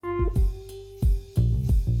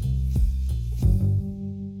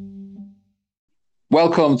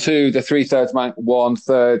Welcome to the Three Thirds Man, One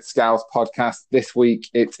Third Scouts podcast. This week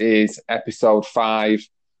it is episode 5.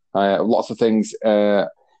 Lots of things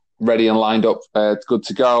ready and lined up, good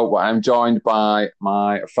to go. I'm joined by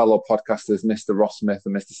my fellow podcasters, Mr. Ross Smith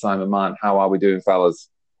and Mr. Simon Mann. How are we doing, fellas?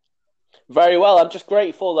 Very well. I'm just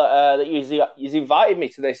grateful that you invited me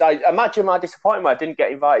to this. I imagine my disappointment I didn't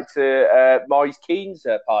get invited to Maurice Keane's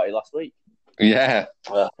party last week. Yeah.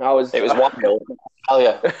 It was wild. Hell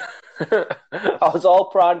yeah. I was all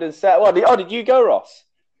primed and set. Did you go, Ross?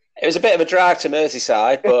 It was a bit of a drag to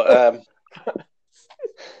Merseyside, but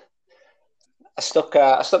I stuck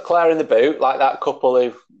Claire in the boot like that couple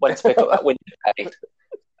who went to pick up that window pane.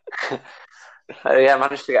 Yeah,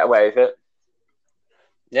 managed to get away with it.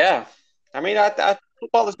 Yeah, I mean,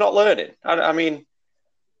 footballers not learning. I mean,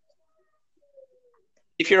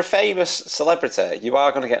 if you're a famous celebrity, you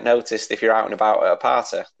are going to get noticed if you're out and about at a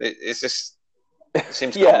party. It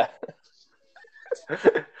seems yeah.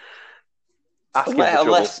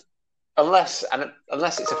 unless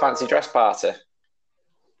it's a fancy dress party.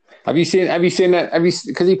 Have you seen it?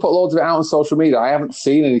 Because he put loads of it out on social media. I haven't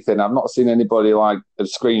seen anything. I've not seen anybody like have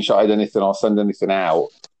screenshotted anything or send anything out.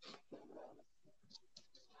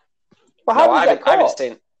 Well, I haven't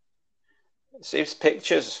seen. It's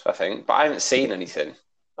pictures, I think, but I haven't seen anything.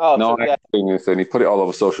 Oh no, I haven't seen anything. He put it all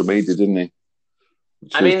over social media, didn't he?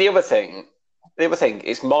 I mean, the other thing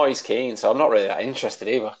is Maurice Keane, so I'm not really that interested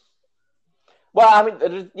either. Well, I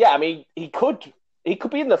mean, he could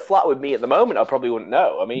be in the flat with me at the moment. I probably wouldn't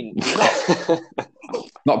know. I mean, he's not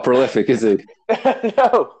not prolific, is he?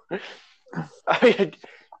 No. I mean,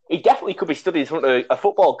 he definitely could be stood in front of a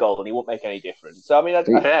football goal and he won't make any difference. So, I mean,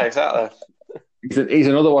 yeah, exactly. He's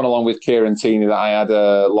another one along with Kieran Tierney that I had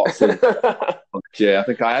lots of. Yeah, I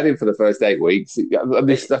think I had him for the first 8 weeks. I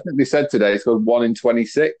think they said today it's got 1 in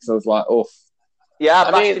 26. I was like, oh. Yeah,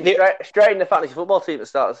 I mean, straight in the fantasy football team at the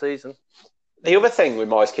start of the season. The other thing with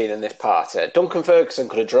Maurice Keane in this party, Duncan Ferguson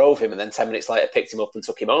could have drove him and then 10 minutes later picked him up and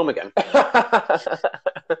took him home again.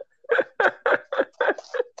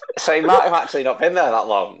 So he might have actually not been there that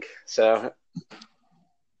long. So,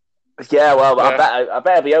 yeah, well, yeah. I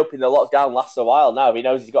better be hoping the lockdown lasts a while now. If he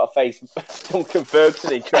knows he's got to face Duncan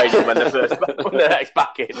Ferguson in training when the next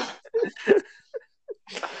back in.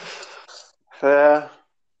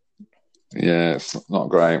 Yeah, it's not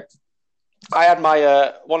great. I had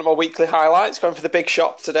my one of my weekly highlights going for the big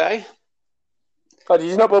shop today. Oh, did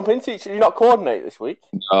you not bump into each other? Did you not coordinate this week?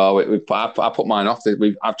 No, I put mine off. I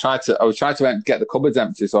was trying to get the cupboards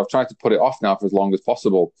empty, so I've tried to put it off now for as long as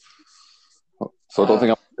possible. So I don't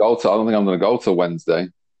think I'm going to go till Wednesday.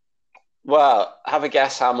 Well, have a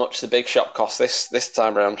guess how much the big shop cost this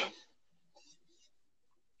time round.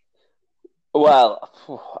 Well,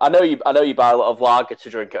 I know you buy a lot of lager to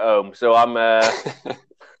drink at home, so I'm going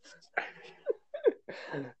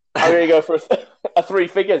to go for a 3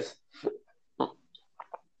 figures.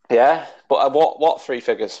 Yeah, but what 3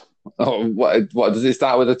 figures? Oh, what does it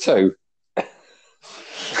start with a 2?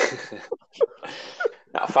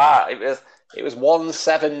 Not far. It was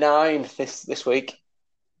 179 this week.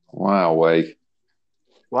 Wow, way.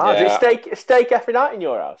 Wow, yeah. Is it steak every night in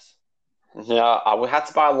your house? Yeah, we had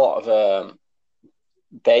to buy a lot of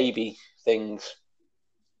baby things,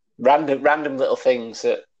 random little things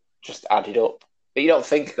that just added up. But you don't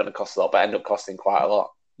think are going to cost a lot, but end up costing quite a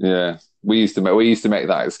lot. Yeah, we used to make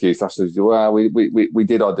that excuse. Actually, well, we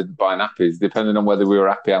did or didn't buy nappies, depending on whether we were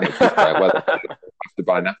happy how much we spent, whether we have to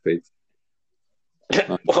buy nappies.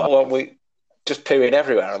 Well, we just pooing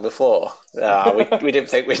everywhere on the floor. We didn't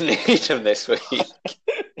think we'd need them this week.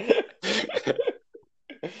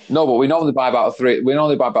 No, but we normally buy about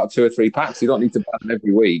 2 or 3 packs. You don't need to buy them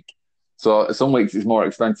every week. So some weeks it's more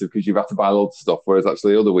expensive because you've had to buy loads of stuff, whereas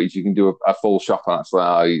actually other weeks you can do a full shop and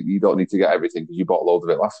actually you don't need to get everything because you bought loads of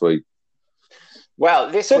it last week.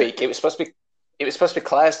 Well, this week it was supposed to be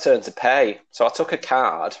Claire's turn to pay, so I took a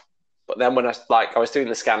card. But then when I was doing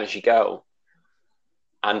the scan as you go,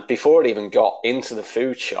 and before it even got into the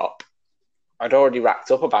food shop, I'd already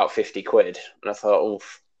racked up about 50 quid, and I thought, oh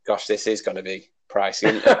gosh, this is going to be pricey,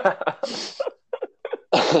 isn't it?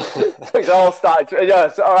 It's all started.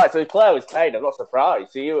 Yeah, all right. So Claire was paid. I'm not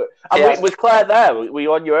surprised. So was Claire there? Were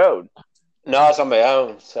you on your own? No, I was on my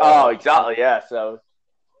own. So. Oh, exactly. Yeah. So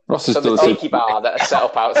the tiki bar that is set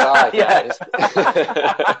up outside. Yeah.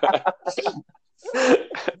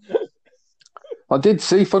 I did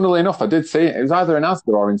see. Funnily enough, it was either in Asda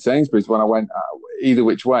or in Sainsbury's when I went. Either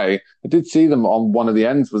which way, I did see them on one of the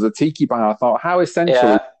ends was a tiki bar. I thought, how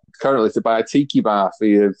essential currently to buy a tiki bar for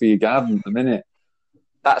your garden at the minute.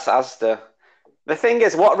 That's Asda. The thing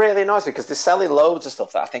is, what really annoys me, because they're selling loads of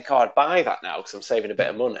stuff that I think, I'd buy that now because I'm saving a bit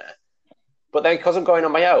of money. But then because I'm going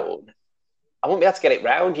on my own, I won't be able to get it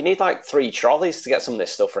round. You need like 3 trolleys to get some of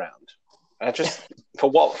this stuff round. And I just for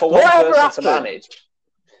one person to manage.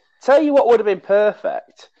 Tell you what would have been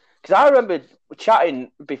perfect, because I remember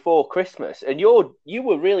chatting before Christmas, and you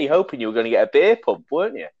were really hoping you were going to get a beer pump,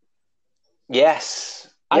 weren't you? Yes.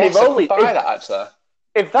 And yes, I could buy that actually.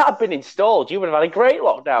 If that had been installed, you would have had a great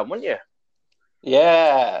lockdown, wouldn't you?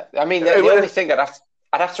 Yeah. I mean, the only thing I'd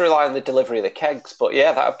have to rely on the delivery of the kegs, but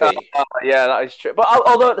yeah, that'd be. Yeah, that is true. But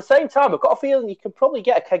although at the same time, I've got a feeling you can probably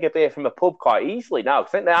get a keg of beer from a pub quite easily now. I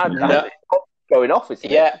think they are going off, isn't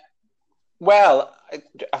it? Yeah. Well,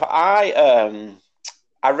 I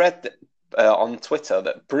read on Twitter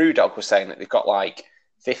that Brewdog was saying that they've got like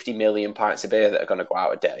 50 million pints of beer that are going to go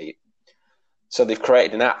out a day. So they've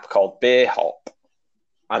created an app called Beer Hop,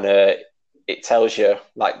 and it tells you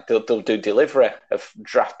like they'll do delivery of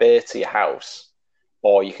draft beer to your house,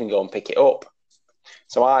 or you can go and pick it up.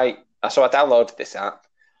 So I downloaded this app,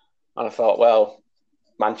 and I thought, well,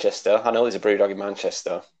 Manchester. I know there's a Brewdog in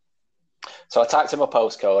Manchester. So I typed in my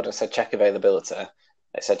postcode and said, check availability.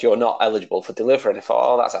 It said, you're not eligible for delivery. And I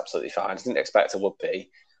thought, oh, that's absolutely fine. I didn't expect it would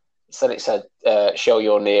be. Then it said, show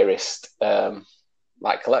your nearest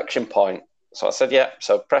collection point. So I said, yeah.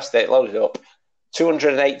 So pressed it, loaded it up.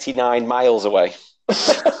 289 miles away. I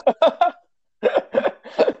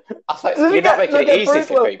thought, you're not making it easy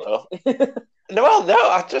for people. No,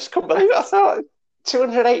 I just couldn't believe it. I thought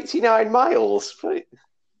 289 miles.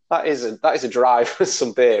 That is a drive for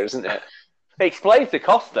some beer, isn't it? It explains the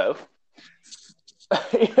cost, though.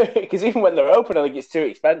 Because even when they're open, I think it's too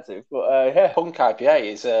expensive. But yeah, Punk IPA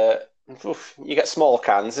is you get small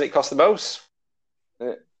cans and it costs the most.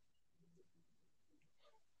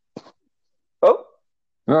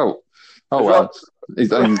 Oh well, he's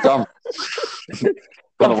gone. Gone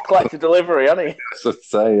to collect a delivery, hasn't he? So to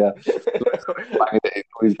say, yeah.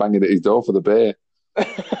 He's banging at his door for the beer.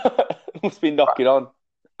 Must be knocking on.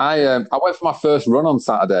 I went for my first run on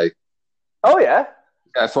Saturday. Oh yeah.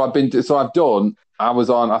 Yeah, I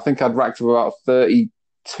think I'd racked up about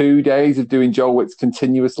 32 days of doing Joe Wicks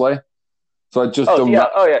continuously. So I'd just done. So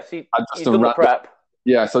done the prep.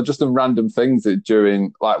 Yeah, so I'd just done random things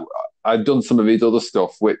during, like, I'd done some of his other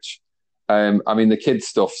stuff, which, the kids'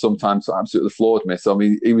 stuff sometimes absolutely floored me. So,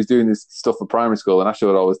 he was doing this stuff for primary school, and Ashley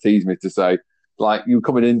would always tease me to say, like, you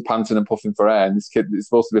coming in panting and puffing for air, and this kid, it's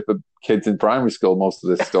supposed to be for kids in primary school, most of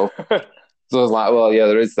this stuff. So I was like, well, yeah,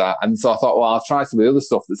 there is that. And so I thought, well, I'll try some of the other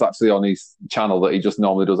stuff that's actually on his channel that he just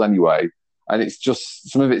normally does anyway. And it's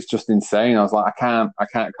just, some of it's just insane. I was like, I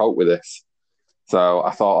can't cope with this. So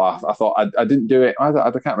I thought I didn't do it. I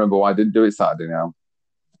can't remember why I didn't do it Saturday now.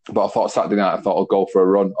 But I thought Saturday night, I thought I'll go for a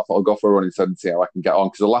run. Instead and see how I can get on.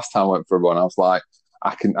 Because the last time I went for a run, I was like,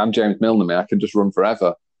 I'm James Milner, man. I can just run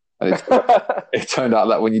forever. And it turned out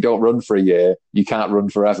that when you don't run for a year, you can't run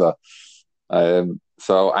forever.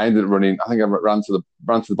 So I ended up running. I think I ran to the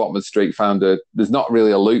bottom of the street. There's not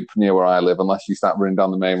really a loop near where I live unless you start running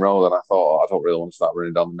down the main road. And I thought, I don't really want to start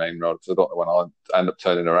running down the main road because I don't know when I'll end up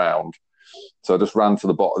turning around. So I just ran to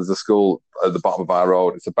the bottom. There's a school at the bottom of our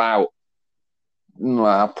road. It's about,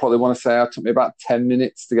 I probably want to say it took me about 10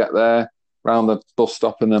 minutes to get there, around the bus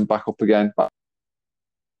stop and then back up again.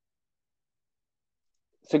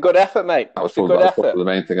 It's a good effort, mate. That was the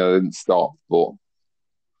main thing. I didn't stop, but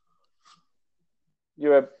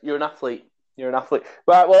you're an athlete. You're an athlete.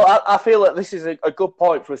 Right, well, I feel that this is a good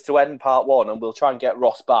point for us to end part one, and we'll try and get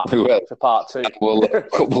Ross back for part two. We'll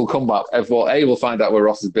come back. We'll find out where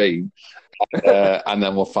Ross has been, and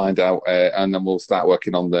then we'll find out, and then we'll start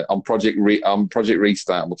working on Project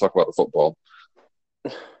Restart, and we'll talk about the football.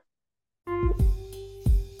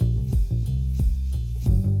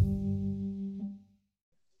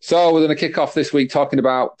 So we're going to kick off this week talking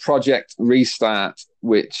about Project Restart,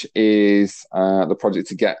 which is the project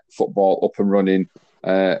to get football up and running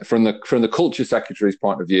from the Culture Secretary's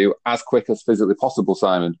point of view as quick as physically possible,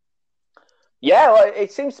 Simon. Yeah, well,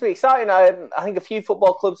 it seems to be exciting. I think a few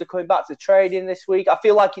football clubs are coming back to training this week. I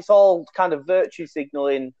feel like it's all kind of virtue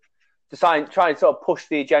signalling to try and sort of push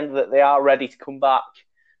the agenda that they are ready to come back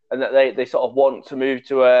and that they sort of want to move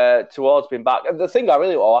towards being back. And the thing I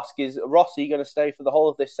really want to ask is, Ross, are you going to stay for the whole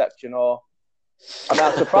of this section? Or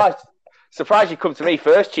I'm surprised you come to me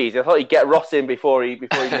first, Cheese. I thought you'd get Ross in before he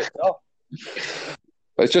gets off.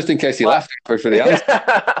 But it's just in case he left for the answer.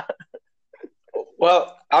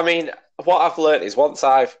 Well, I mean, what I've learned is once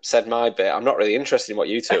I've said my bit, I'm not really interested in what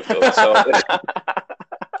you two have done. So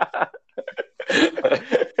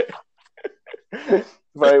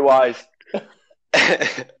very wise.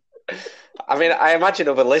 I mean, I imagine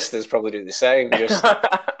other listeners probably do the same.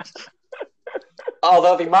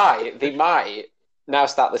 Although they might now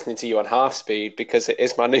start listening to you on half speed because it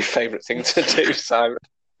is my new favourite thing to do, Simon.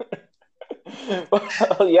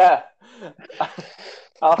 Well, yeah.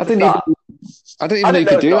 I didn't even know you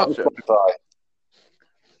could do that on Spotify.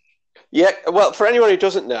 Yeah, well, for anyone who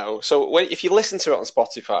doesn't know, so if you listen to it on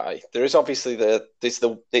Spotify, there is obviously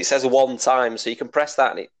it says 1 time, so you can press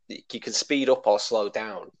that and you can speed up or slow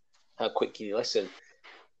down how quickly you listen.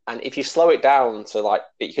 And if you slow it down to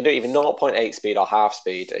you can do even 0.8 speed or half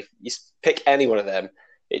speed, if you pick any one of them,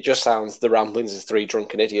 it just sounds the ramblings of 3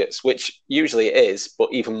 drunken idiots, which usually it is,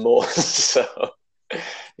 but even more so.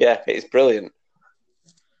 Yeah, it's brilliant.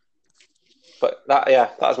 But that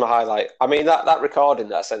was my highlight. I mean, that recording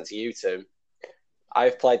that I sent to you two,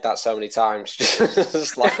 I've played that so many times,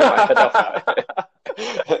 just laughing my head off at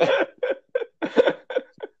it.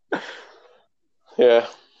 Yeah.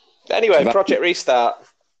 Anyway, Project Restart.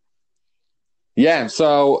 Yeah,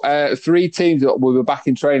 so 3 teams, we were back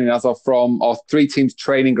in training as of or 3 teams'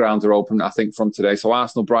 training grounds are open, I think, from today. So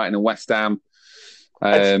Arsenal, Brighton and West Ham.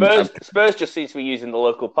 And Spurs just seem to be using the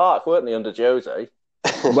local park, weren't they, under Jose?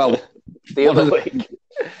 Well, the other week.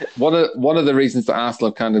 One of the reasons that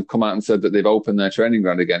Arsenal have kind of come out and said that they've opened their training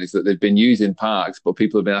ground again is that they've been using parks, but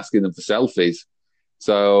people have been asking them for selfies.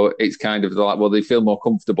 So it's kind of like, well, they feel more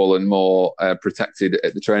comfortable and more protected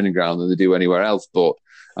at the training ground than they do anywhere else. But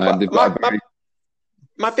they've got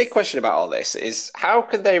my big question about all this is how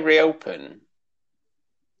could they reopen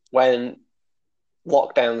when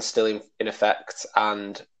lockdown's still in effect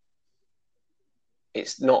and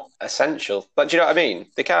it's not essential? But do you know what I mean?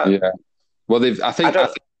 They can't. Yeah. Well, I think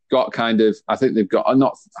they've got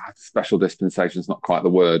not special dispensation. It's not quite the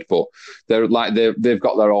word, but they've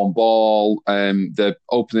got their own ball. They're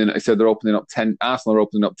opening. I said they're opening up 10. Arsenal are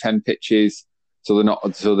opening up 10 pitches, so they're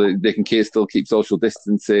not. So they can still keep social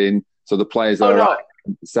distancing. So the players are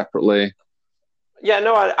separately. Yeah,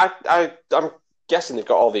 no, I'm guessing they've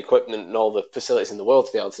got all the equipment and all the facilities in the world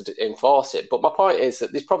to be able to enforce it. But my point is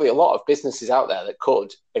that there's probably a lot of businesses out there that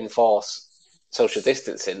could enforce social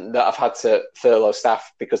distancing that have had to furlough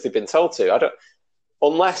staff because they've been told to.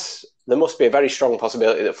 Unless there must be a very strong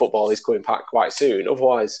possibility that football is coming back quite soon.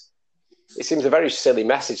 Otherwise, it seems a very silly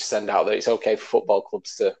message to send out that it's okay for football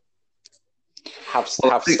clubs to have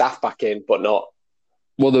staff back in, but not.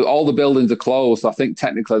 Well, all the buildings are closed. So I think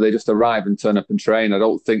technically they just arrive and turn up and train. I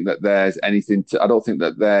don't think that there's anything I don't think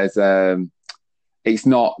that there's. It's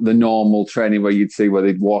not the normal training where you'd see where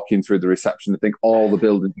they'd walk in through the reception. I think all the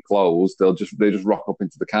buildings are closed. They just rock up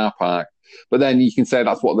into the car park. But then you can say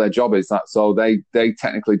that's what their job is. So they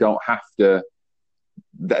technically don't have to.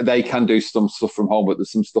 They can do some stuff from home, but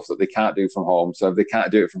there's some stuff that they can't do from home. So if they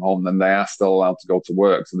can't do it from home, then they are still allowed to go to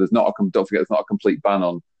work. So don't forget, there's not a complete ban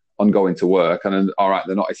on going to work. And all right,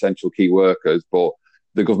 they're not essential key workers, but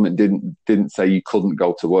the government didn't say you couldn't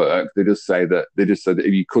go to work. They just said that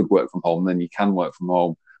if you could work from home, then you can work from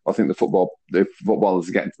home. I think the footballers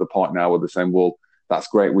are getting to the point now where they're saying, well, that's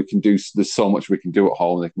great. There's so much we can do at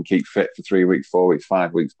home. They can keep fit for 3 weeks, 4 weeks,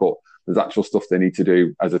 5 weeks, but there's actual stuff they need to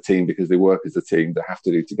do as a team because they work as a team. They have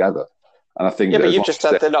to do together. And I think, but you just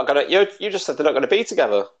said they're not going to. You just said they're not going to be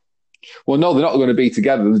together. Well, no, they're not going to be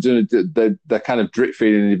together. They're kind of drip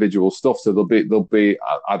feeding individual stuff. So they'll be.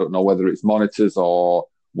 I don't know whether it's monitors or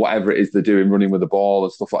whatever it is they're doing, running with the ball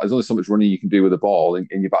and stuff like that. There's only so much running you can do with the ball in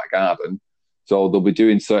your back garden. So they'll be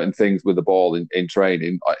doing certain things with the ball in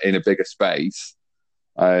training in a bigger space.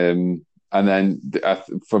 And then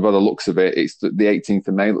from by the looks of it, it's the 18th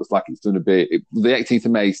of May. Looks like it's going to be the 18th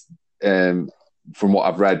of May. From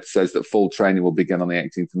what I've read, says that full training will begin on the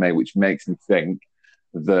 18th of May, which makes me think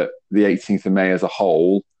that the 18th of May as a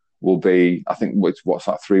whole will be, I think, what's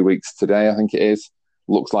that, 3 weeks today, I think it is.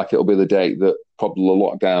 Looks like it'll be the date that probably the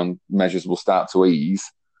lockdown measures will start to ease,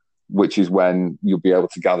 which is when you'll be able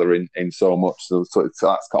to gather in so much. So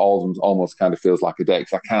that's almost kind of feels like a day,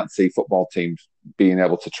 because I can't see football teams being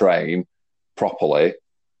able to train properly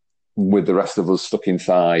with the rest of us stuck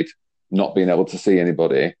inside, not being able to see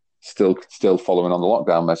anybody, still following on the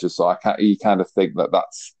lockdown measures. So you kind of think that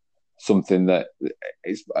that's something that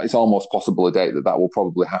it's almost possible a date that will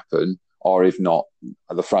probably happen, or if not,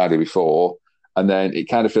 the Friday before. And then it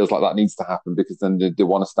kind of feels like that needs to happen because then they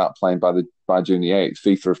want to start playing by June the 8th.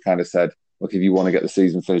 FIFA have kind of said, look, if you want to get the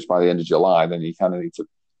season finished by the end of July, then you kind of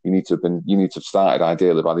need to have started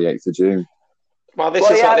ideally by the 8th of June. Well, this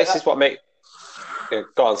is what makes.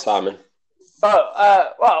 Go on, Simon.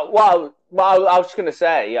 I was just going to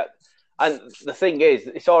say, and the thing is,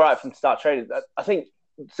 it's all right for them to start training. I think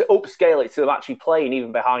to upscale it to them actually playing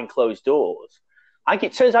even behind closed doors, I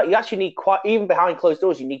think it turns out you actually need even behind closed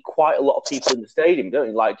doors, you need quite a lot of people in the stadium, don't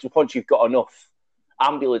you? Like, just once you've got enough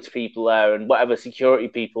ambulance people there and whatever security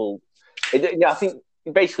people I think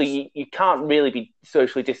basically you can't really be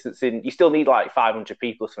socially distancing. You still need like 500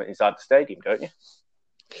 people or something inside the stadium, don't you?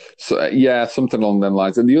 So yeah, something along them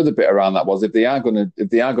lines. And the other bit around that was if they are going to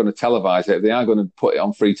televise it, if they are going to put it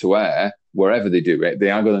on free to air wherever they do it, they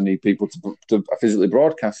are going to need people to physically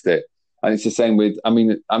broadcast it. And it's the same with. I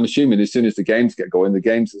mean, I'm assuming as soon as the games get going, the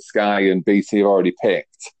games that Sky and BT have already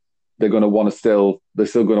picked, they're going to want to still. They're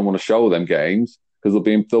still going to want to show them games because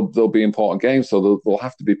they'll be important games. So there'll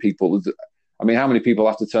have to be people. I mean, how many people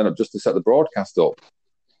have to turn up just to set the broadcast up?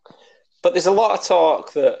 But there's a lot of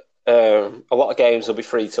talk that a lot of games will be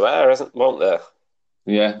free to air, won't there?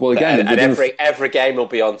 Yeah. Well, again, and every game will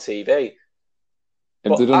be on TV.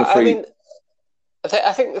 If they're done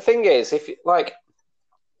I think the thing is, if like,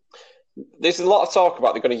 there's a lot of talk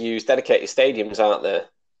about they're going to use dedicated stadiums, aren't there?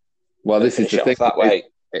 Well, this is the thing. That way.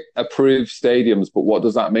 Approved stadiums, but what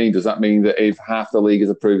does that mean? Does that mean that if half the league is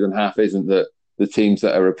approved and half isn't, that the teams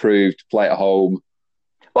that are approved play at home?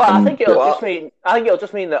 Well, I think it'll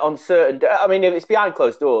just mean that on certain. I mean, if it's behind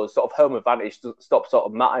closed doors, sort of home advantage stops sort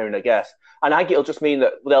of mattering, I guess. And I think it'll just mean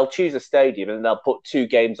that they'll choose a stadium and they'll put 2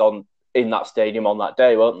 games on in that stadium on that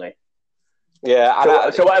day, won't they?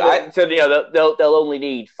 Yeah. They'll only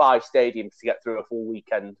need 5 stadiums to get through a full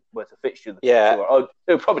weekend worth of fixture. Yeah. Or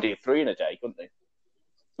they'll probably do 3 in a day, couldn't they?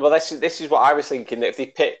 Well, this is what I was thinking. If they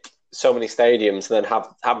pick so many stadiums and then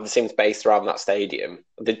have the teams based around that stadium,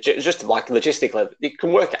 just like logistically, you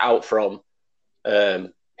can work it out from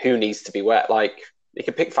who needs to be where. Like, you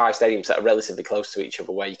can pick 5 stadiums that are relatively close to each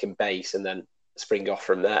other where you can base and then spring off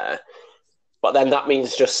from there. But then that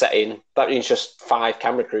means just 5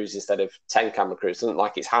 camera crews instead of 10 camera crews. It doesn't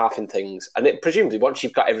like it's halving things. And presumably once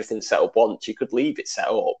you've got everything set up once, you could leave it set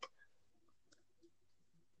up.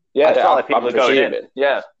 Yeah, it's not like people are going in.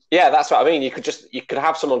 Yeah. Yeah, that's what I mean. You could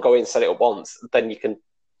have someone go in and set it up once, then you can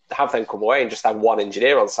have them come away and just have one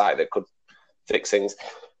engineer on site that could fix things.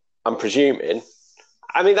 I'm presuming.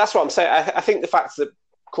 I mean, that's what I'm saying. I think the fact that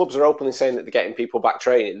clubs are openly saying that they're getting people back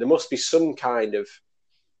training, there must be some kind of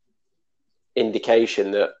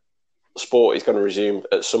indication that sport is going to resume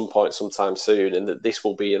at some point sometime soon and that this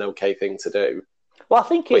will be an okay thing to do. Well, I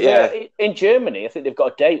think in Germany, I think they've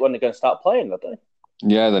got a date when they're going to start playing, don't they?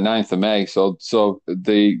 Yeah, the 9th of May. So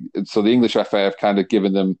the English FA have kind of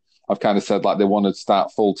given them. I've kind of said like they want to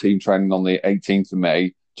start full team training on the 18th of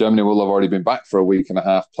May. Germany will have already been back for a week and a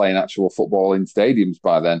half playing actual football in stadiums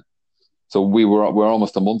by then. So we're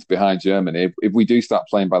almost a month behind Germany. If we do start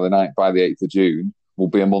playing by the 8th of June, we'll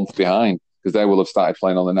be a month behind because they will have started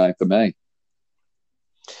playing on the 9th of May.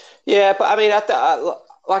 Yeah, but I mean,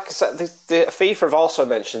 like I said, the FIFA have also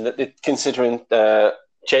mentioned that they're considering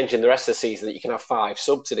changing the rest of the season that you can have 5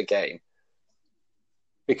 subs in a game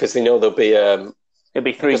because they know there'll be it'll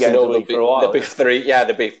be 3 games a week for a while. There'll be 3. Yeah,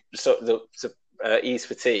 there'll be ease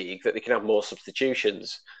fatigue that they can have more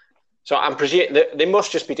substitutions. So I'm presuming they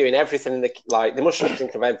must just be doing everything. They must just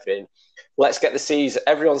think of everything. Let's get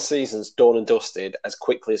everyone's seasons done and dusted as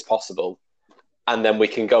quickly as possible, and then we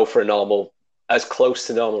can go for as close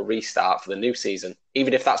to normal restart for the new season.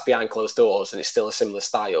 Even if that's behind closed doors and it's still a similar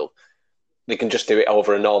style, they can just do it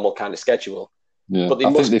over a normal kind of schedule. Yeah, but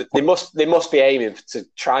they must be aiming to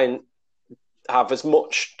try and have as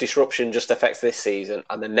much disruption just affects this season,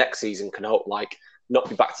 and the next season can hope not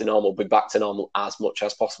be back to normal, be back to normal as much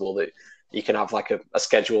as possible. That you can have like a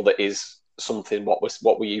schedule that is something what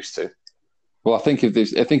we're used to. Well, I think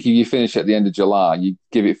if you finish at the end of July, you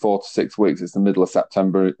give it 4 to 6 weeks. It's the middle of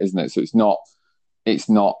September, isn't it? So it's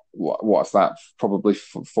not what's that? Probably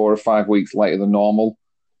 4 or 5 weeks later than normal.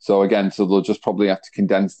 So again, they'll just probably have to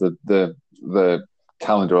condense the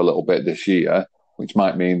calendar a little bit this year, which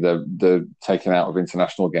might mean the taking out of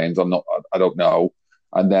international games. I don't know.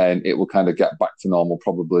 And then it will kind of get back to normal,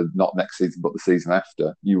 probably not next season, but the season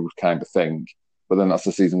after. You would kind of think, but then that's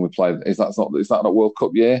the season we play. Is that not World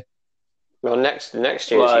Cup year? Well, next year is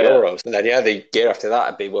Euros, and then the year after that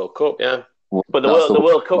would be World Cup. Yeah, but the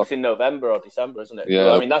World Cup's in November or December, isn't it? Yeah.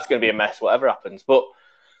 So, I mean, that's going to be a mess, whatever happens. But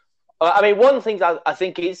I mean, one of the things I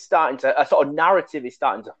think is starting to a sort of narrative is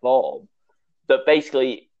starting to form that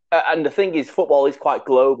basically, and the thing is, football is quite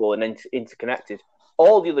global and interconnected.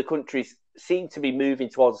 All the other countries seem to be moving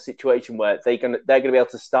towards a situation where they're going to be able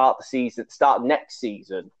to start next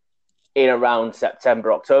season in around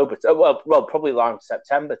September, October. Well, probably around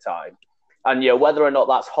September time. And whether or not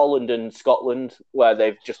that's Holland and Scotland, where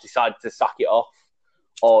they've just decided to sack it off,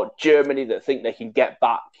 or Germany that think they can get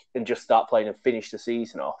back and just start playing and finish the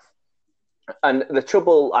season off. And the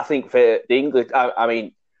trouble, I think, for the English, I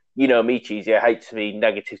mean, me, Cheesy, I hate to be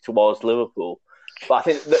negative towards Liverpool, but I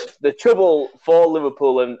think the trouble for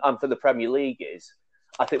Liverpool and for the Premier League is,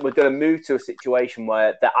 I think we're going to move to a situation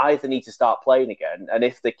where they either need to start playing again, and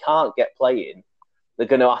if they can't get playing, they're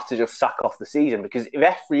going to have to just sack off the season. Because if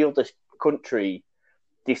every other country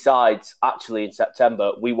decides, actually, in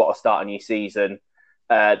September, we want to start a new season,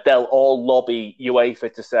 they'll all lobby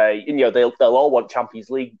UEFA to say, they'll all want Champions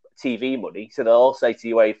League TV money. So they'll all say to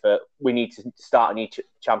UEFA, we need to start a new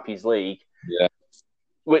Champions League. Yeah.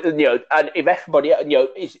 And if everybody, I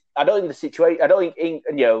don't think the situation, I don't think,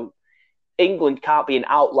 England can't be an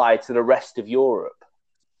outlier to the rest of Europe.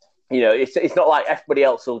 It's not like everybody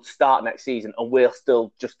else will start next season and we'll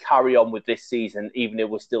still just carry on with this season, even if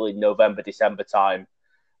we're still in November, December time.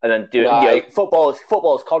 And then do it.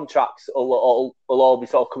 Football's contracts will all be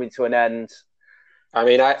sort of coming to an end. I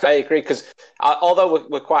mean, I agree, because although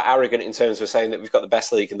we're quite arrogant in terms of saying that we've got the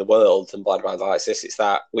best league in the world and blah, blah, blah, like this, it's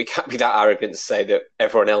that we can't be that arrogant to say that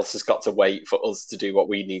everyone else has got to wait for us to do what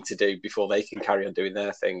we need to do before they can carry on doing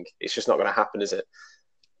their thing. It's just not going to happen, is it?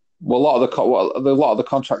 Well, a lot of the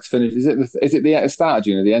contracts finish. Is it the start of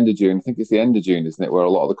June or the end of June? I think it's the end of June, isn't it? Where a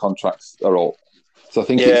lot of the contracts are up. So I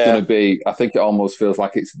think it's going to be. I think it almost feels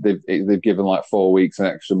like they've given like 4 weeks an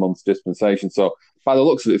extra month's dispensation. So by the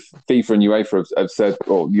looks of it, FIFA and UEFA have said,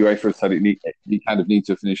 or UEFA have said you kind of need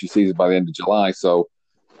to finish your season by the end of July. So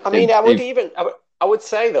I mean, I would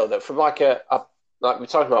say though that from like we're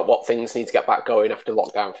talking about what things need to get back going after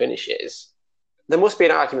lockdown finishes, there must be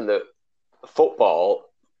an argument that football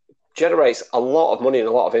generates a lot of money and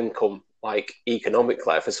a lot of income, like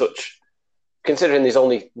economically, for such. Considering there's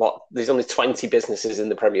only 20 businesses in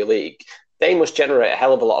the Premier League, they must generate a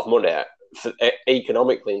hell of a lot of money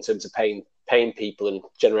economically in terms of paying people and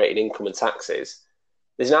generating income and taxes.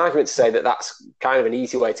 There's an argument to say that that's kind of an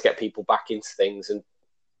easy way to get people back into things and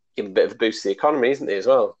give a bit of a boost to the economy, isn't it, as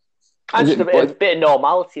well? And just a bit of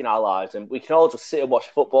normality in our lives, and we can all just sit and watch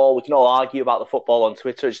football. We can all argue about the football on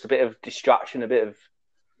Twitter. Just a bit of distraction, a bit of.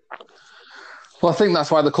 Well, I think that's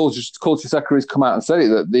why the culture secretaries come out and said it,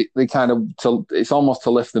 that they kind of it's almost to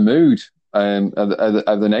lift the mood of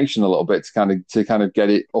the nation a little bit to kind of get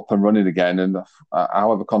it up and running again. And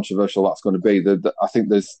however controversial that's going to be, I think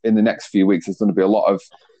there's in the next few weeks there's going to be a lot of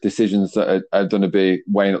decisions that are going to be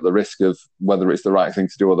weighing up the risk of whether it's the right thing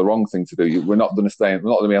to do or the wrong thing to do. We're not going to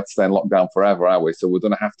be able to stay in lockdown forever, are we? So we're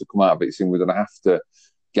going to have to come out of it soon. We're going to have to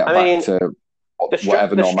get back to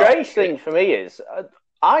whatever normal. The strange thing for me is.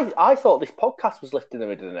 I thought this podcast was lifting the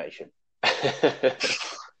mood of the nation.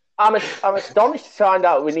 I'm astonished to find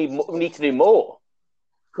out we need to do more.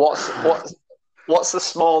 What's the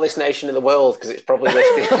smallest nation in the world? Because it's probably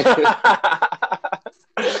lifting.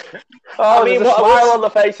 I mean, what smile on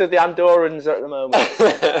the face of the Andorrans at the moment.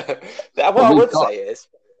 What I would say is,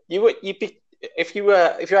 you'd be if you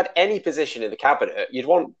had any position in the cabinet, you'd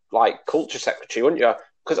want like culture secretary, wouldn't you?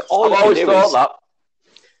 Because all I've always thought that.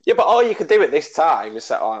 Yeah, but all you could do at this time is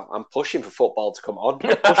say, I'm pushing for football to come on.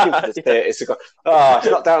 I'm pushing for the theatres to go. Oh, it's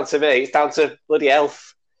not down to me. It's down to bloody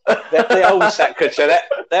Elf. The Home Secretary.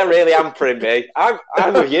 They're really hampering me. I'm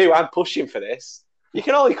with you. I'm pushing for this. You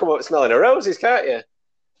can only come up smelling of roses, can't you?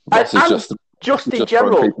 Just in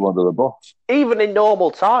general, people under the bus. Even in normal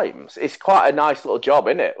times, it's quite a nice little job,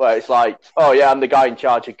 isn't it? Where it's like, oh yeah, I'm the guy in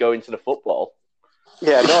charge of going to the football.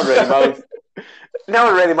 Yeah, no one really moans. No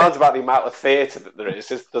one really moans about the amount of theatre that there is,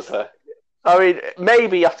 does there? I mean,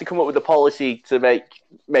 maybe you have to come up with a policy to make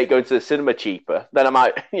going to the cinema cheaper. Then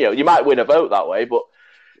you might win a vote that way. But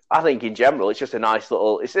I think in general, it's just a nice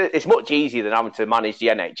little. It's much easier than having to manage the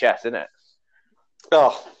NHS, isn't it?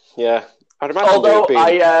 Oh yeah, I'd imagine.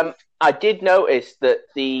 Although I did notice that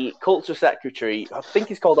the culture secretary, I think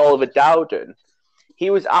he's called Oliver Dowden, he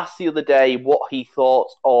was asked the other day what he thought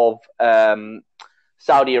of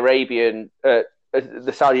Saudi Arabian.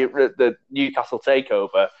 The Newcastle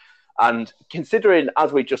takeover, and considering,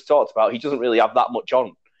 as we just talked about, he doesn't really have that much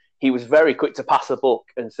on. He was very quick to pass a buck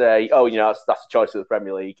and say, "Oh, that's a choice of the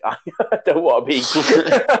Premier League. I don't want to be."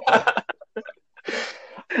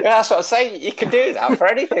 Yeah, that's what I'm saying. You can do that for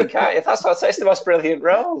anything, can't you? That's what I'm saying. It's the most brilliant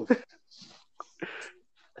role.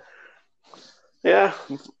 Yeah,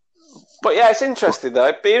 but yeah, it's interesting though.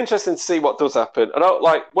 It'd be interesting to see what does happen. I don't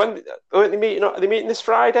like when are they meeting? Are they meeting this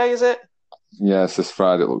Friday? Is it? Yeah, it's this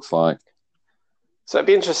Friday, it looks like. So it'd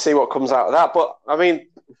be interesting to see what comes out of that. But, I mean,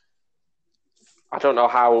 I don't know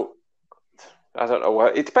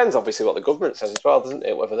what... It depends, obviously, what the government says as well, doesn't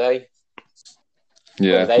it? Whether they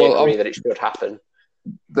agree that it should happen.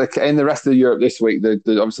 In the rest of Europe this week,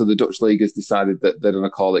 obviously the Dutch League has decided that they're going to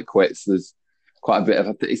call it quits. There's quite a bit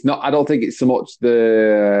of. It's not. I don't think it's so much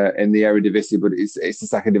in the Eredivisie, but it's the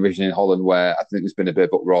second division in Holland where I think there's been a bit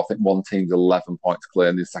of uproar. I think one team's 11 points clear,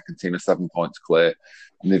 and the second team is 7 points clear,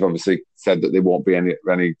 and they've obviously said that there won't be any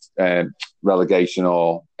relegation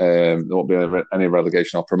or there won't be any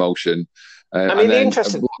relegation or promotion. I mean,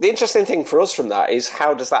 the interesting thing for us from that is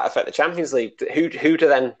how does that affect the Champions League? Who do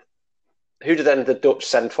then the Dutch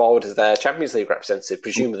send forward as their Champions League representative?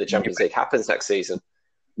 Presumably, the Champions League happens next season.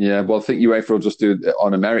 Yeah, well, I think UEFA will just do it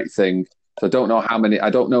on a merit thing. So I don't know how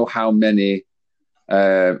many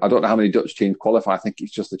Dutch teams qualify. I think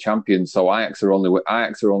it's just the champions. So Ajax are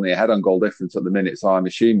only ahead on goal difference at the minute. So I'm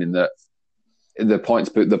assuming that the points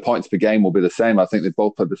per game will be the same. I think they've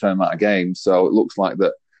both played the same amount of games. So it looks like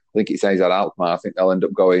that. I think it's AZ Alkmaar. I think they'll end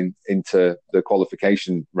up going into the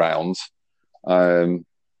qualification rounds.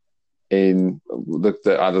 In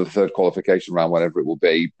either the third qualification round, whatever it will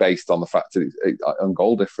be, based on the fact that it's on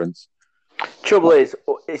goal difference. Trouble is,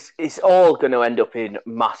 it's all going to end up in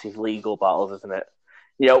massive legal battles, isn't it?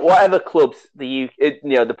 You know, whatever clubs the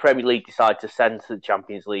Premier League decide to send to the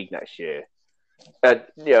Champions League next year,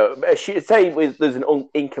 say there's an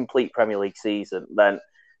incomplete Premier League season, then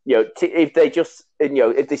if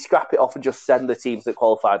they scrap it off and just send the teams that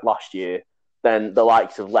qualified last year, then the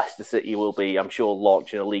likes of Leicester City will be, I'm sure,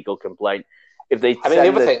 launching a legal complaint. The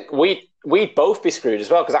other thing, we'd both be screwed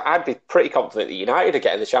as well, because I'd be pretty confident that United are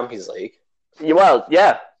getting the Champions League. Well,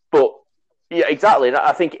 yeah, but yeah, exactly. And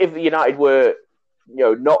I think if United were,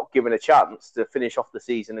 not given a chance to finish off the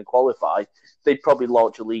season and qualify, they'd probably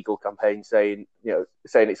launch a legal campaign saying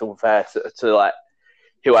it's unfair to let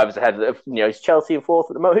whoever's ahead of is Chelsea in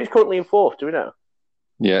fourth at the moment. Who's currently in fourth? Do we know?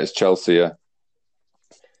 Yeah, it's Chelsea. Yeah.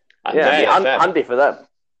 Handy for them.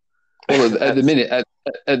 Well,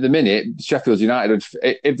 at the minute, Sheffield United,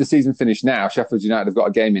 if the season finished now, Sheffield United have got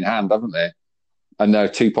a game in hand, haven't they? And they're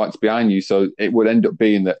 2 points behind you, so it would end up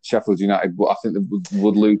being that Sheffield United, I think,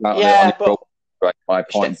 would lose out by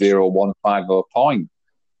 0.015 of a point.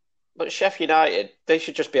 But Sheffield United, they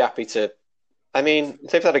should just be happy to. I mean,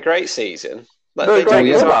 they've had a great season.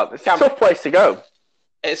 It's a tough place to go.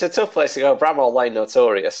 It's a tough place to go. Bramall Lane,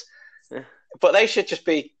 notorious. Yeah. But they should just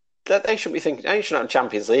be. They shouldn't be thinking. They shouldn't have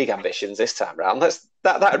Champions League ambitions this time round.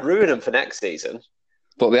 That'd ruin them for next season.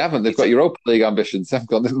 But they haven't. They've got Europa League ambitions. They've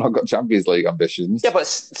not got Champions League ambitions. Yeah, but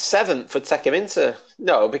seventh would take them into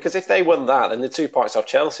no. Because if they won that, then the 2 points off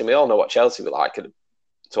Chelsea. We all know what Chelsea were like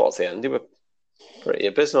towards the end. They were pretty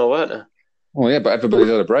abysmal, weren't they? Oh yeah, but everybody's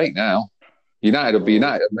had a break now. United will be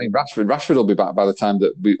United. I mean, Rashford will be back by the time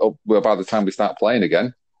we start playing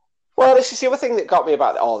again. Well, this is the other thing that got me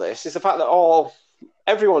about all this is the fact that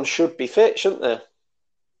everyone should be fit, shouldn't they?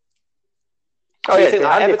 Oh,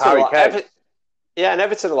 yeah, and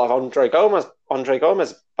Everton will have Andre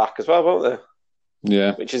Gomez back as well, won't they?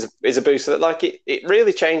 Yeah. Which is a boost. So that, it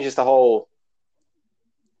really changes the whole...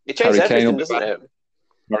 It changes everything, doesn't it?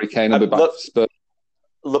 Harry Kane will be back for Spurs.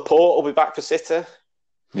 Laporte will be back for City.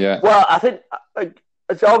 Yeah. Well, I think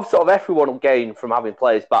sort of everyone will gain from having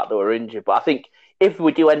players back that were injured, but I think if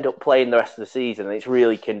we do end up playing the rest of the season and it's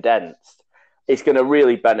really condensed, it's going to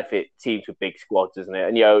really benefit teams with big squads, isn't it?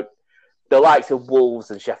 And, the likes of Wolves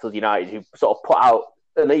and Sheffield United, who sort of put out,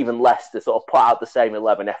 and even Leicester, sort of put out the same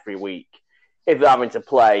 11 every week. If they're having to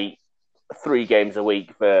play 3 games a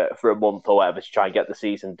week for a month or whatever to try and get the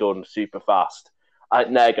season done super fast, I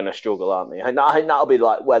think they're going to struggle, aren't they? I think that'll be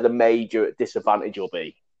like where the major disadvantage will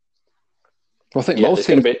be. Well, I think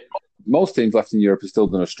most teams left in Europe are still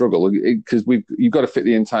going to struggle because you've got to fit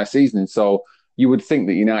the entire season in. So you would think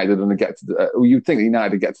that United are going to get to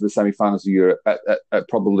the semi-finals of Europe at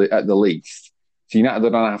probably at the least. So United are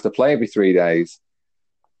going to have to play every 3 days.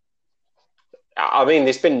 I mean,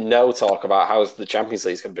 there's been no talk about how the Champions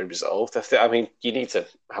League is going to be resolved. I mean, you need to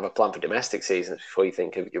have a plan for domestic seasons before you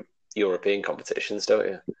think of your European competitions, don't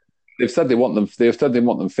you? They've said they want them. They've said they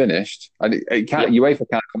want them finished, and UEFA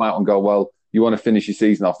can't come out and go, well, you want to finish your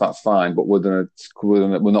season off, that's fine, but we're not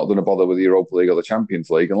going to bother with the Europa League or the Champions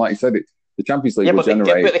League. And like you said, the Champions League will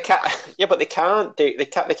generate. But they can't.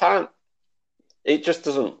 They can't. It just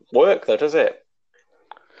doesn't work, though, does it?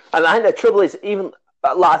 And I think the trouble is,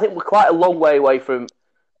 I think we're quite a long way away from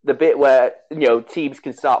the bit where teams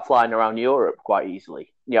can start flying around Europe quite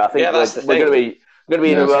easily. I think we're going to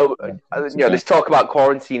be in a moment. There's talk about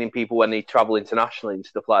quarantining people when they travel internationally and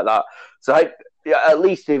stuff like that. So at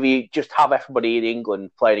least if you just have everybody in England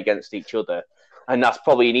playing against each other, and that's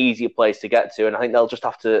probably an easier place to get to. And I think they'll just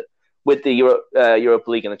have to, with the Europa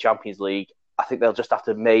League and the Champions League, I think they'll just have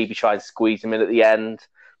to maybe try and squeeze them in at the end.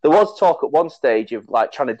 There was talk at one stage of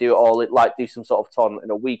trying to do it all, do some sort of tournament in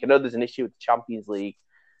a week. I know there's an issue with the Champions League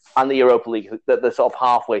and the Europa League, that they're sort of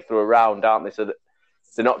halfway through a round, aren't they? So that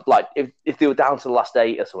they're not like if they were down to the last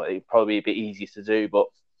 8 or something, it'd probably be a bit easier to do. But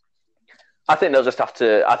I think they'll just have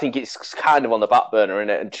to. I think it's kind of on the back burner,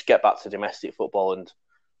 innit, and just get back to domestic football and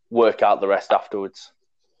work out the rest afterwards.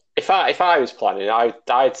 If I was planning,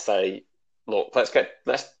 I'd say, look, let's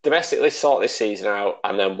domestically sort this season out,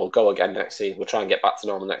 and then we'll go again next season. We'll try and get back to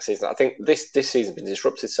normal next season. I think this season's been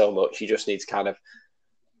disrupted so much. You just need to kind of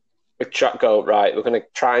go right. We're going to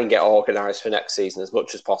try and get organised for next season as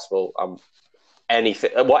much as possible.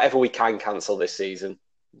 Anything, whatever we can cancel this season,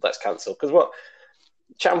 let's cancel. Because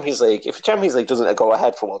Champions League, if the Champions League doesn't go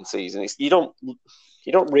ahead for one season, you don't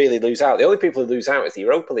really lose out. The only people who lose out is the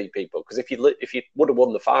Europa League people. Because if you would have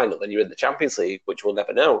won the final, then you're in the Champions League, which we'll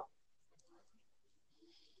never know.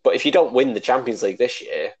 But if you don't win the Champions League this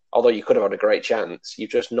year, although you could have had a great chance, you've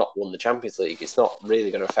just not won the Champions League. It's not really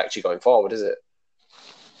going to affect you going forward, is it?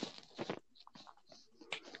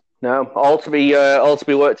 No, all to be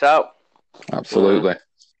worked out. Absolutely.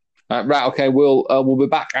 Right. Okay. We'll be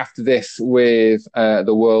back after this with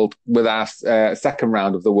our second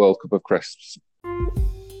round of the World Cup of Crisps.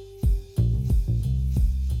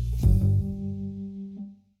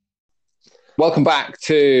 Welcome back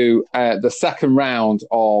to the second round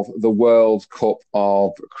of the World Cup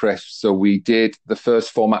of Crisps. So we did the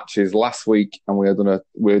first 4 matches last week, and we're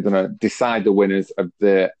gonna decide the winners of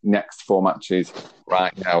the next 4 matches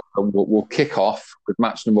right now. So we'll kick off with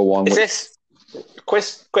match number 1.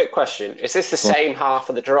 Quick question: is this the same half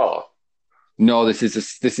of the draw? No, this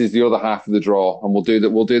is the other half of the draw, and we'll do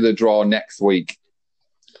the draw next week.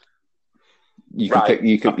 You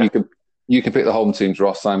can pick the home teams,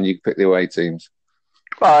 Ross. Simon, you can pick the away teams.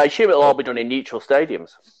 Well, I assume it'll all be done in neutral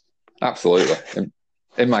stadiums. Absolutely,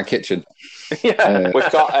 in my kitchen. Yeah,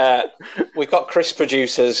 we've got Chris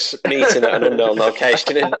producers meeting at an unknown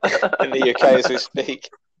location in the UK as we speak.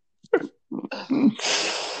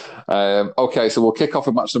 Okay, so we'll kick off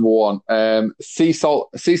with match number 1. Sea salt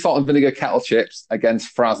and vinegar kettle chips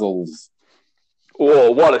against Frazzles.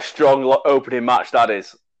 Oh, what a strong opening match that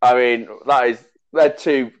is! I mean, they're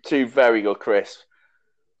two very good crisps.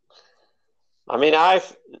 I mean,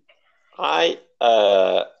 I've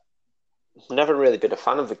never really been a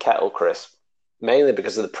fan of the kettle crisp, mainly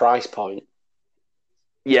because of the price point.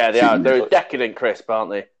 Yeah, they are. They're a decadent crisp,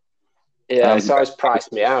 aren't they? Yeah, it's always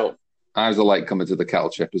priced me out. I was a late comer to the kettle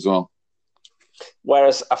chip as well.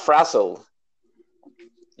 Whereas a Frazzle,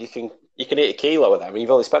 you can eat a kilo of them and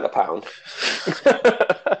you've only spent £1.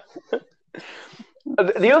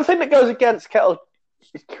 The other thing that goes against kettle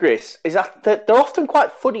crisps is that they're often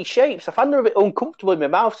quite funny shapes. I find they're a bit uncomfortable in my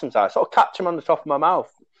mouth sometimes. I sort of catch them on the top of my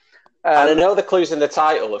mouth. And I know the clue's in the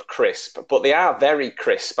title of crisp, but they are very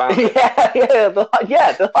crisp, aren't they? They're like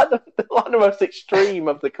the most extreme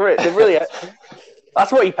of the crisp. They really. That's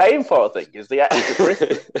what you're paying for, I think, is the extra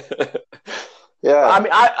crisp. Yeah. I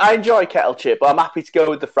mean, I enjoy kettle chip, but I'm happy to go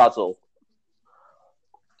with the Frazzle.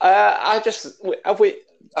 I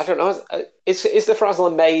don't know. Is the Frazzle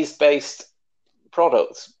a maize-based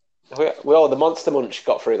product? The Monster Munch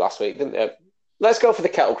got through last week, didn't it? Let's go for the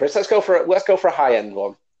kettle crisp. Let's go for a high-end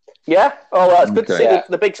one. Yeah. Oh, well, it's good to see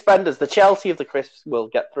the big spenders. The Chelsea of the crisps will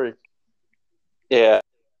get through. Yeah.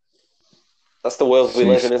 That's the world we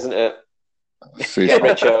live in, isn't it? Get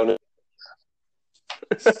rich owners.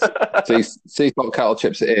 Sea salt kettle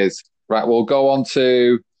chips it is. Right, we'll go on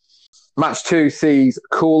to match 2 sees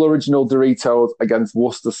Cool Original Doritos against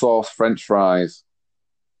Worcester Sauce French fries.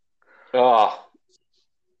 Oh.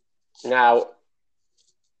 Now,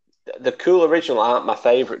 the Cool Original aren't my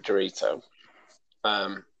favourite Dorito.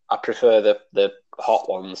 I prefer the hot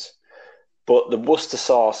ones. But the Worcester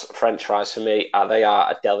Sauce French fries, for me, they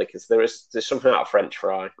are a delicacy. There's something about a French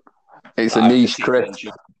fry. It's a niche crisp.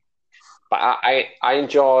 But I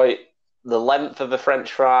enjoy the length of the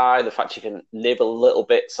French fry, the fact you can nibble little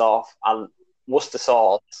bits off, and Worcester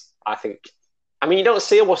sauce, I think. I mean, you don't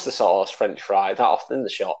see a Worcester sauce French fry that often in the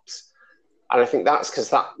shops. And I think that's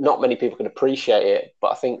because not many people can appreciate it.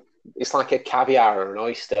 But I think it's like a caviar or an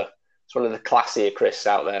oyster. It's one of the classier crisps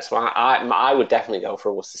out there. So I would definitely go for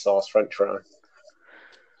a Worcester sauce French fry.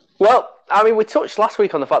 Well, I mean, we touched last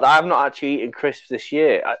week on the fact that I've not actually eaten crisps this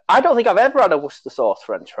year. I don't think I've ever had a Worcester sauce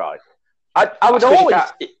French fry. I would always.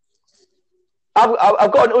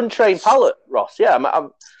 I've got an untrained palate, Ross. Yeah,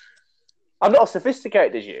 I'm not as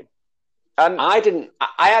sophisticated as you. And I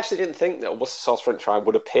actually didn't think that Worcester sauce French fry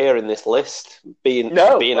would appeir in this list. I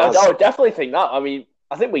would definitely think that. I mean,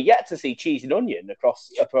 I think we're yet to see cheese and onion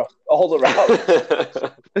across all the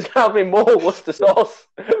round. There's now been more Worcester sauce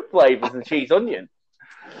flavours than cheese onion.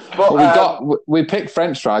 But we picked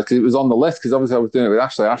French fries because it was on the list. Because obviously I was doing it with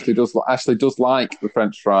Ashley. Ashley does like the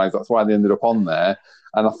French fries. That's why they ended up on there.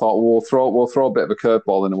 And I thought we'll throw a bit of a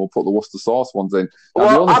curveball in and we'll put the Worcester sauce ones in.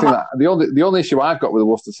 Now, the only issue I've got with the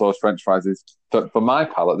Worcester sauce French fries is for my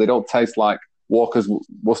palate they don't taste like Walker's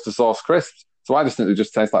Worcester sauce crisps. So I just think they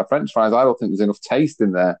just taste like French fries. I don't think there's enough taste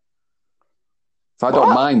in there. So I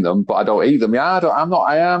don't mind them, but I don't eat them. Yeah, I'm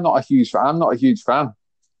not a huge fan. I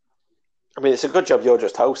mean, it's a good job you're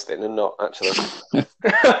just hosting and not actually.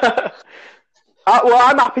 Well,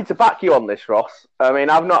 I'm happy to back you on this, Ross. I mean,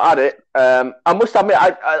 I've not had it. I must admit,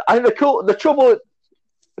 I think the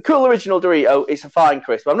cool original Dorito is a fine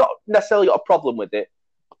crisp. I've not necessarily got a problem with it,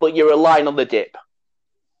 but you're relying on the dip.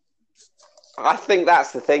 I think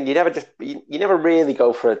that's the thing. You never really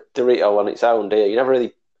go for a Dorito on its own, do you? You never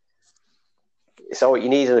really. So you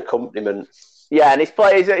need an accompaniment. Yeah, and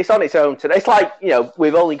it's on its own today. It's like,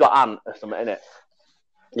 we've only got Ant or something in it.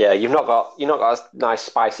 Yeah, you've not got a nice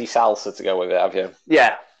spicy salsa to go with it, have you?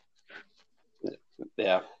 Yeah.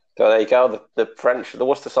 Yeah. So there you go. The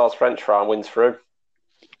Worcester sauce French fry wins through.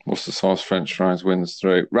 Worcester sauce French fries wins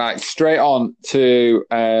through. Right, straight on to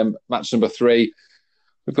match number 3.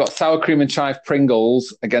 We've got sour cream and chive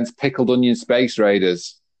Pringles against pickled onion Space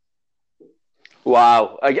Raiders.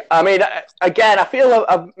 Wow. I mean, again, I feel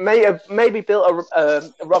I may have maybe built a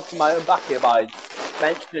rod from my own back here by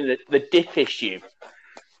mentioning the dip issue.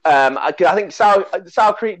 I think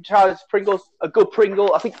sour cream chive Pringles, a good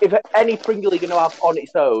Pringle. I think if any Pringle you're going to have on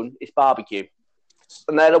its own, it's barbecue.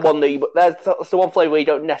 And they're the one that's the one flavour where you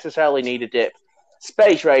don't necessarily need a dip.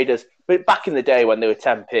 Space Raiders, but back in the day when they were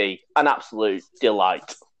 10p, an absolute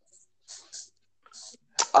delight.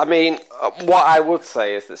 I mean, what I would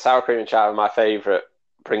say is that sour cream and chive are my favourite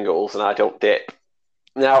Pringles, and I don't dip.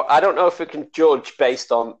 Now, I don't know if we can judge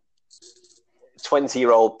based on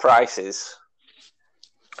 20-year-old prices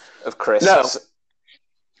of crisps. No.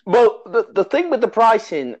 Well, the thing with the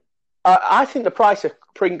pricing, I think the price of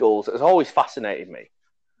Pringles has always fascinated me.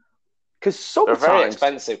 Because sometimes they're very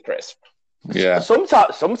expensive crisp. Yeah.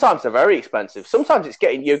 Sometimes they're very expensive. Sometimes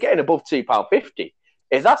you're getting above £2.50.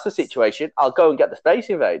 If that's the situation, I'll go and get the Space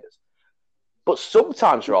Invaders. But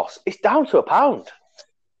sometimes, Ross, it's down to £1.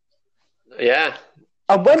 Yeah.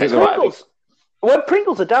 And when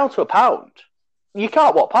Pringles are down to £1, you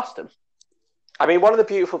can't walk past them. I mean, one of the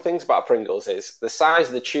beautiful things about Pringles is the size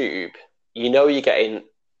of the tube. You're getting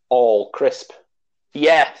all crisp.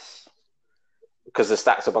 Yes. Because they're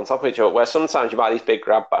stacked up on top of each other. Where sometimes you buy these big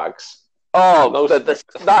grab bags. Oh,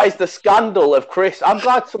 that is the scandal of crisp. I'm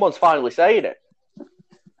glad someone's finally saying it.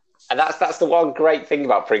 And that's the one great thing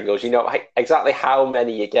about Pringles. You know exactly how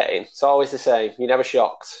many you're getting. It's always the same. You're never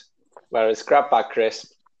shocked. Whereas grab bag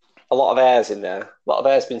crisp, a lot of air's in there. A lot of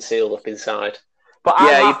air's been sealed up inside. But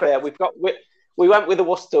we went with the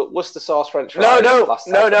Worcester sauce French fries. No.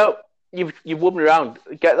 You've won me around.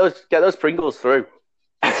 Get those Pringles through.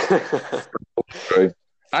 I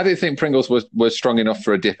didn't think Pringles was strong enough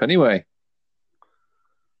for a dip anyway.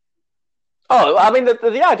 Oh, I mean,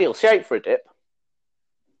 the ideal shape for a dip.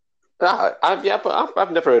 But I've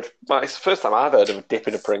never heard. It's the first time I've heard of a dip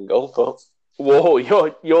in a Pringle. But whoa,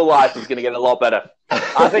 your life is going to get a lot better.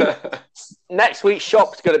 I think next week's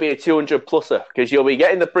shop's going to be a 200-pluser because you'll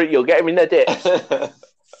get them in their dips. What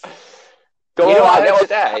I heard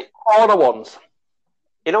today? Corner ones.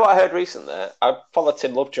 You know what I heard recently? I followed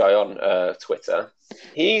Tim Lovejoy on Twitter.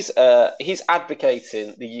 He's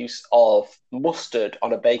advocating the use of mustard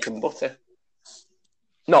on a bacon butter.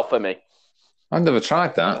 Not for me. I've never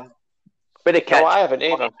tried that. Bit of ketchup. No, I haven't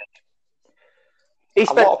either. A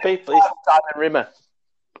lot of people. Simon Rimmer.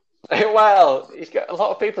 Well, a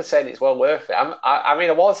lot of people are saying it's well worth it. I mean,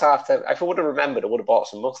 I was half tempted. If I would have remembered, I would have bought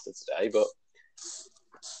some mustard today, but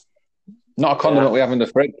not a condiment we have in the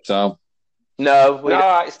fridge. So no,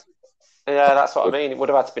 that's what I mean. It would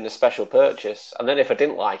have had to been a special purchase, and then if I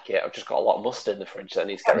didn't like it, I've just got a lot of mustard in the fridge that I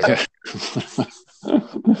need to get rid of.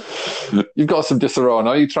 You've got some Di Serono.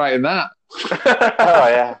 Are you trying that? Oh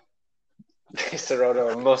yeah, Di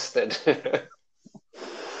Serono and mustard.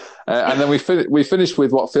 And then we finished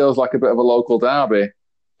with what feels like a bit of a local derby,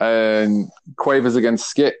 Quavers against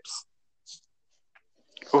Skips.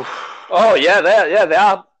 Oof. Oh yeah,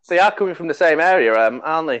 they are coming from the same area,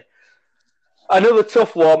 aren't they? Another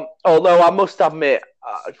tough one. Although I must admit,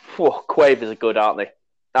 Quavers are good, aren't they?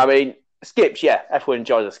 I mean, Skips, yeah, everyone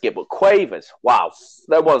enjoys a skip, but Quavers, wow,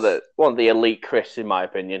 they're one of the elite crisps in my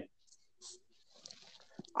opinion.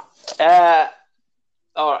 All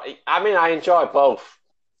right. I mean, I enjoy both.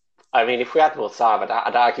 I mean, if we had more time,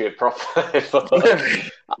 I'd argue it properly. But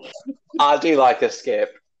I do like a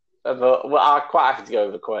skip. But I'm quite happy to go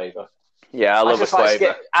with a Quaver. Yeah, I love a just like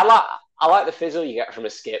quaver. skip. I like the fizzle you get from a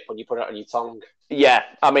skip when you put it on your tongue. Yeah,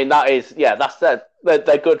 I mean that's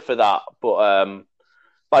they're good for that, but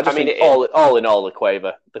I just think all in all, the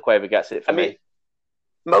quaver gets it for me.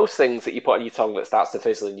 Most things that you put on your tongue that starts to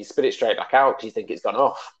fizzle and you spit it straight back out because you think it's gone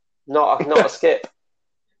off. Not a skip.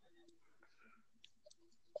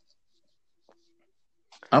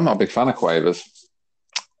 I'm not a big fan of quavers.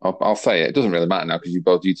 I'll say it. It doesn't really matter now because you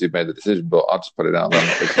two made the decision, but I'll just put it out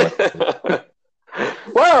there.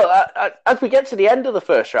 Well, as we get to the end of the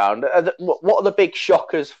first round, what are the big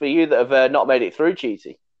shockers for you that have not made it through,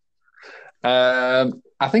 Cheaty?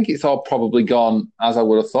 I think it's all probably gone as I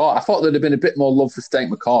would have thought. I thought there'd have been a bit more love for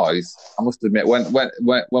St McCoy's. I must admit, when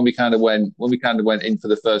we kind of went in for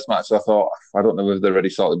the first match, I thought I don't know whether they already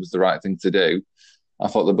thought it was the right thing to do. I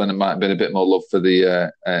thought there might have been a bit more love for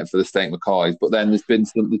the St McCoy's, but then there's been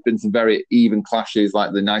some very even clashes,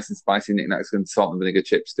 like the nice and spicy knickknacks and salt and vinegar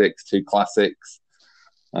chipsticks, two classics.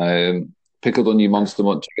 Pickled onion monster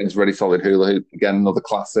munch against ready solid hula hoop, again another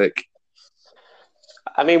classic.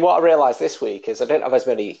 I mean, what I realised this week is I don't have as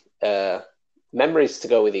many memories to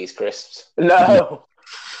go with these crisps. No.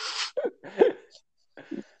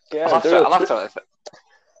 Yeah, I'll have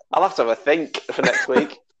to have a think for next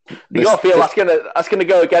week. You got to feel that's gonna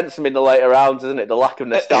go against them in the later rounds, isn't it? The lack of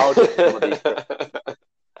nostalgia.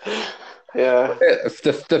 Yeah.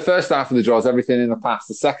 The first half of the draw is everything in the past.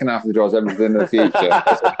 The second half of the draw is everything in the future.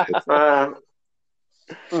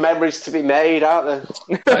 Memories to be made, aren't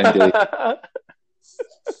there? Indeed.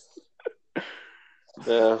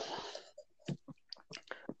 Yeah.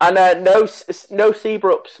 And no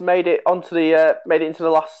Seabrooks made it into the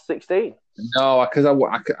last 16. No, because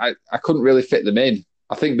I couldn't really fit them in.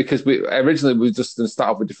 I think because we originally were just going to start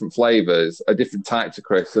off with different flavours, a different type to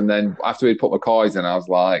crisps, and then after we put McCoy's in, I was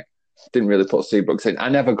like, didn't really put Seabrooks in. I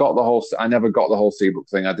never got the whole Seabrook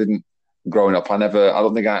thing. I didn't growing up. I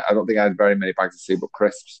don't think I had very many bags of Seabrook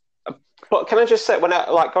crisps. But can I just say, when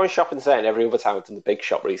I going shopping today and every other time I've done the big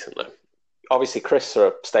shop recently, obviously crisps are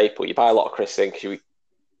a staple. You buy a lot of crisps in because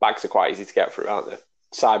bags are quite easy to get through, aren't they?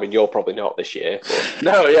 Simon, you're probably not this year. But...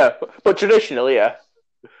 No, yeah, but traditionally, yeah.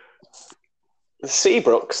 The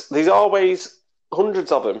Seabrooks, there's always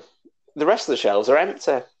hundreds of them. The rest of the shelves are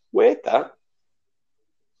empty. Weird, that.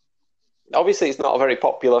 Obviously, it's not a very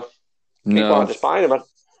popular. People aren't just buying them.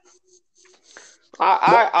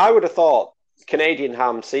 I would have thought Canadian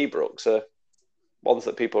ham Seabrooks are ones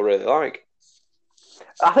that people really like.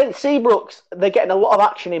 I think Seabrooks, they're getting a lot of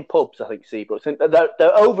action in pubs, I think, Seabrooks. And they're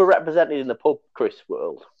overrepresented in the pub crisp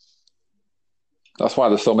world. That's why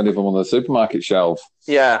there's so many of them on the supermarket shelves.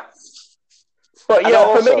 Yeah. But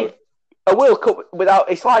yeah, for me, a World Cup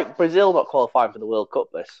it's like Brazil not qualifying for the World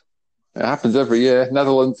Cup, this. It happens every year.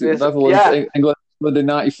 Netherlands, yeah. England in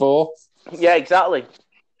 94. Yeah, exactly.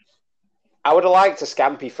 I would have liked a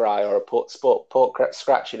scampi fry or a pork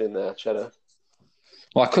scratching in there, cheddar.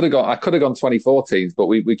 Well, I could have gone 2014s, but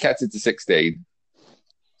we kept it to 16.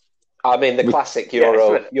 I mean, the classic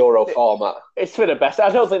Euro format. It's for the best. I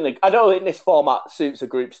don't think this format suits a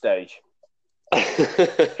group stage.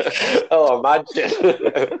 Oh, imagine.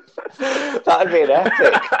 That'd be an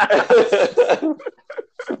epic.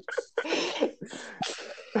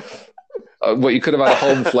 But you could have had a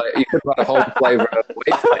home flavor. You could have had a home flavor and a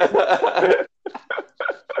away flavor.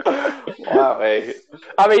 Wow, mate.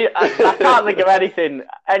 I mean, I can't think of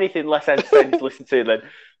anything less entertaining to listen to than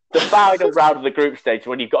the final round of the group stage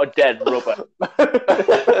when you've got a dead rubber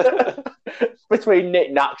between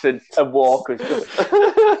knick-knacks and walkers.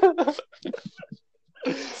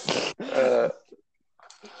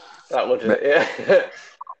 That would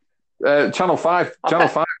yeah. Channel 5.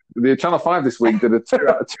 The Channel 5 this week did a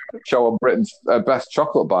 2-hour show on Britain's best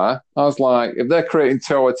chocolate bar. I was like, if they're creating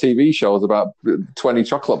 2-hour TV shows about 20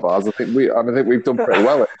 chocolate bars, I think we've done pretty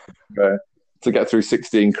well to get through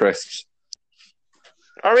 16 crisps.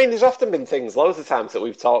 I mean, there's often been things loads of times that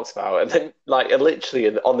we've talked about, and then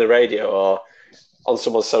literally on the radio or on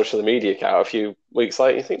someone's social media account a few weeks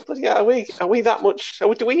later, you think, bloody hell, are we that much?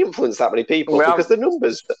 Do we influence that many people? Because the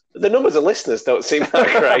numbers of listeners don't seem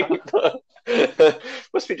that great. But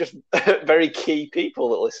must be just very key people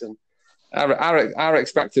that listen. Our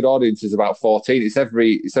expected audience is about 14. It's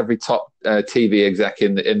every top TV exec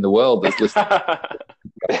in the world that's listening.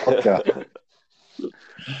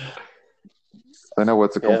 I know where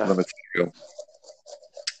to come for the material.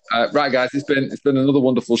 Right, guys, it's been another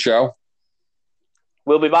wonderful show.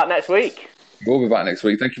 We'll be back next week. We'll be back next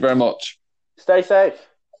week. Thank you very much. Stay safe.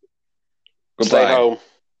 Goodbye. Stay home.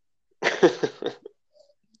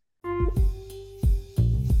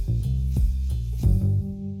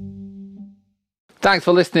 Thanks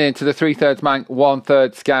for listening to the 3/3 Manc,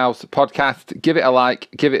 1/3 Scouse podcast. Give it a like,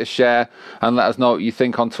 give it a share, and let us know what you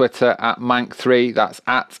think on Twitter at Manc3. That's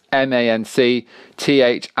at MANCTHREE.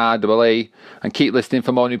 And keep listening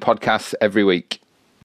for more new podcasts every week.